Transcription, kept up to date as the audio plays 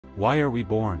Why are we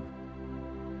born?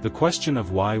 The question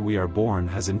of why we are born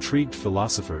has intrigued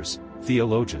philosophers,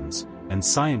 theologians, and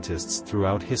scientists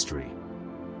throughout history.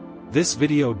 This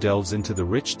video delves into the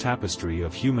rich tapestry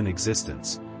of human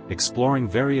existence, exploring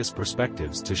various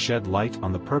perspectives to shed light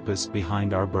on the purpose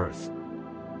behind our birth.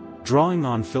 Drawing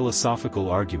on philosophical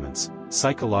arguments,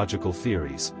 psychological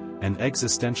theories, and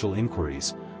existential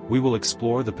inquiries, we will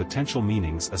explore the potential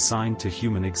meanings assigned to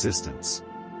human existence.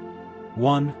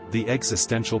 1. The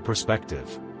existential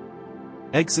perspective.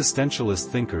 Existentialist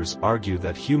thinkers argue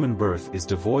that human birth is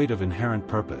devoid of inherent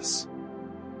purpose.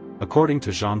 According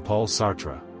to Jean-Paul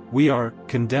Sartre, we are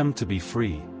condemned to be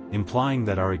free, implying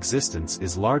that our existence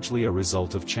is largely a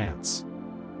result of chance.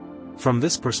 From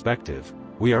this perspective,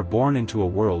 we are born into a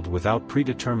world without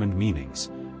predetermined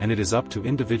meanings, and it is up to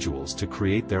individuals to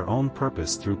create their own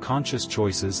purpose through conscious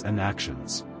choices and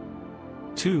actions.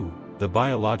 2. The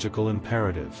biological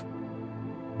imperative.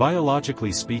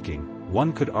 Biologically speaking,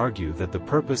 one could argue that the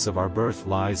purpose of our birth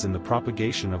lies in the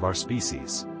propagation of our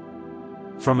species.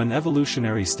 From an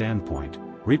evolutionary standpoint,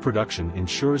 reproduction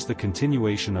ensures the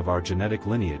continuation of our genetic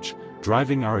lineage,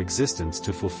 driving our existence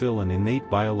to fulfill an innate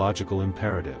biological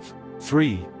imperative.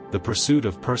 3. The pursuit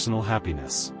of personal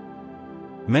happiness.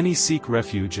 Many seek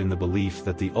refuge in the belief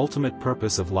that the ultimate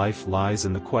purpose of life lies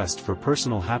in the quest for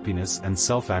personal happiness and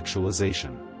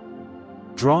self-actualization.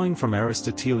 Drawing from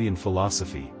Aristotelian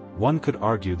philosophy, one could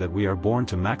argue that we are born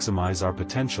to maximize our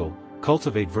potential,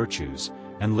 cultivate virtues,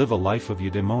 and live a life of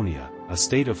eudaimonia, a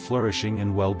state of flourishing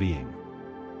and well-being.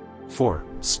 4.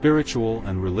 Spiritual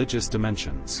and religious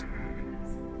dimensions.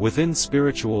 Within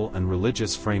spiritual and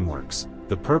religious frameworks,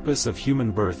 the purpose of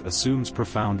human birth assumes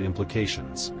profound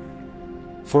implications.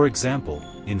 For example,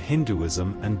 in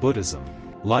Hinduism and Buddhism,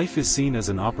 life is seen as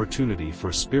an opportunity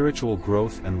for spiritual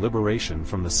growth and liberation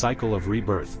from the cycle of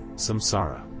rebirth,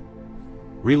 samsara.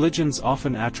 Religions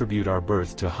often attribute our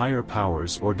birth to higher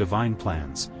powers or divine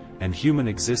plans, and human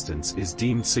existence is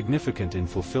deemed significant in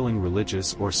fulfilling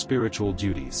religious or spiritual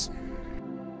duties.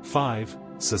 5.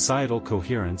 Societal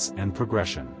coherence and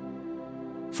progression.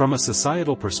 From a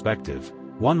societal perspective,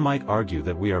 one might argue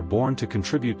that we are born to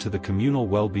contribute to the communal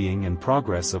well-being and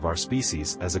progress of our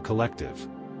species as a collective.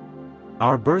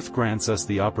 Our birth grants us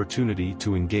the opportunity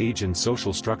to engage in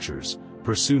social structures,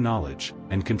 pursue knowledge,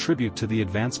 and contribute to the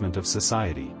advancement of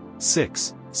society.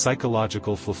 6.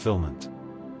 Psychological fulfillment.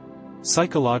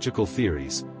 Psychological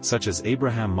theories, such as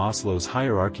Abraham Maslow's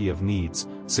hierarchy of needs,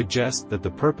 suggest that the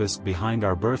purpose behind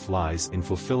our birth lies in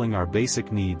fulfilling our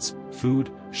basic needs: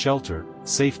 food, shelter,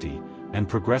 safety, and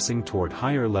progressing toward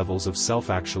higher levels of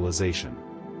self-actualization.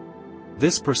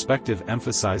 This perspective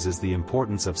emphasizes the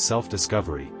importance of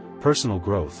self-discovery, personal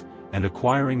growth, and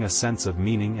acquiring a sense of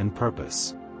meaning and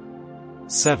purpose.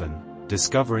 7.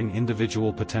 Discovering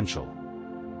individual potential.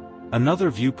 Another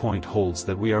viewpoint holds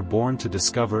that we are born to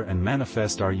discover and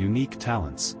manifest our unique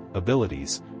talents,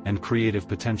 abilities, and creative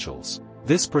potentials.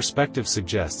 This perspective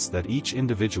suggests that each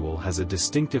individual has a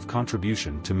distinctive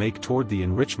contribution to make toward the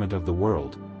enrichment of the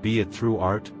world, be it through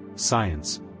art,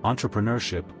 science,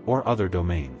 entrepreneurship, or other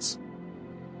domains.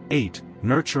 8.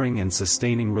 Nurturing and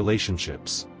sustaining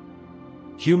relationships.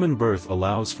 Human birth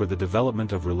allows for the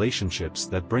development of relationships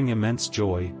that bring immense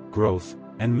joy, growth,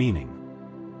 and meaning.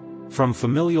 From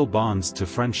familial bonds to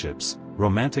friendships,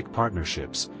 romantic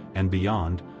partnerships, and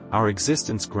beyond, our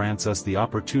existence grants us the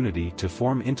opportunity to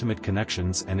form intimate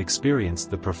connections and experience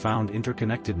the profound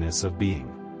interconnectedness of being.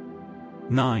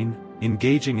 9.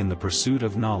 Engaging in the pursuit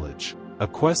of knowledge. A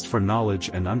quest for knowledge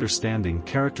and understanding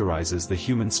characterizes the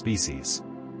human species.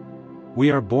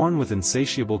 We are born with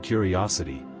insatiable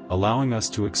curiosity, allowing us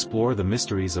to explore the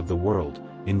mysteries of the world,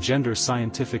 engender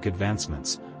scientific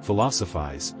advancements,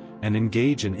 philosophize, and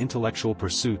engage in intellectual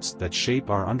pursuits that shape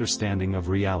our understanding of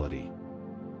reality.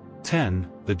 10.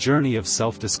 The journey of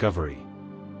self-discovery.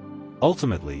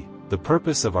 Ultimately, the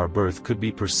purpose of our birth could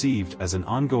be perceived as an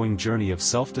ongoing journey of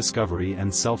self-discovery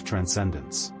and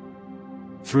self-transcendence.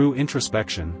 Through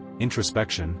introspection,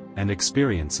 and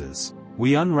experiences,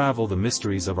 we unravel the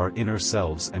mysteries of our inner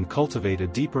selves and cultivate a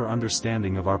deeper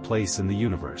understanding of our place in the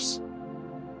universe.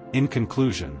 In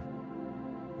conclusion,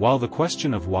 while the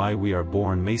question of why we are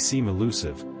born may seem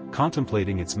elusive,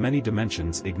 contemplating its many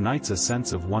dimensions ignites a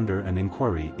sense of wonder and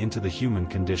inquiry into the human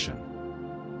condition.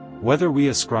 Whether we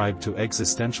ascribe to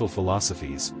existential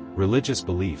philosophies, religious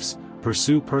beliefs,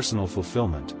 pursue personal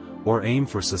fulfillment, or aim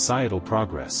for societal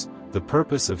progress, the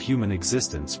purpose of human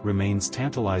existence remains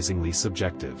tantalizingly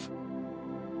subjective.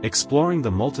 Exploring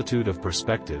the multitude of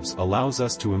perspectives allows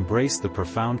us to embrace the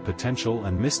profound potential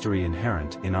and mystery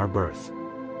inherent in our birth.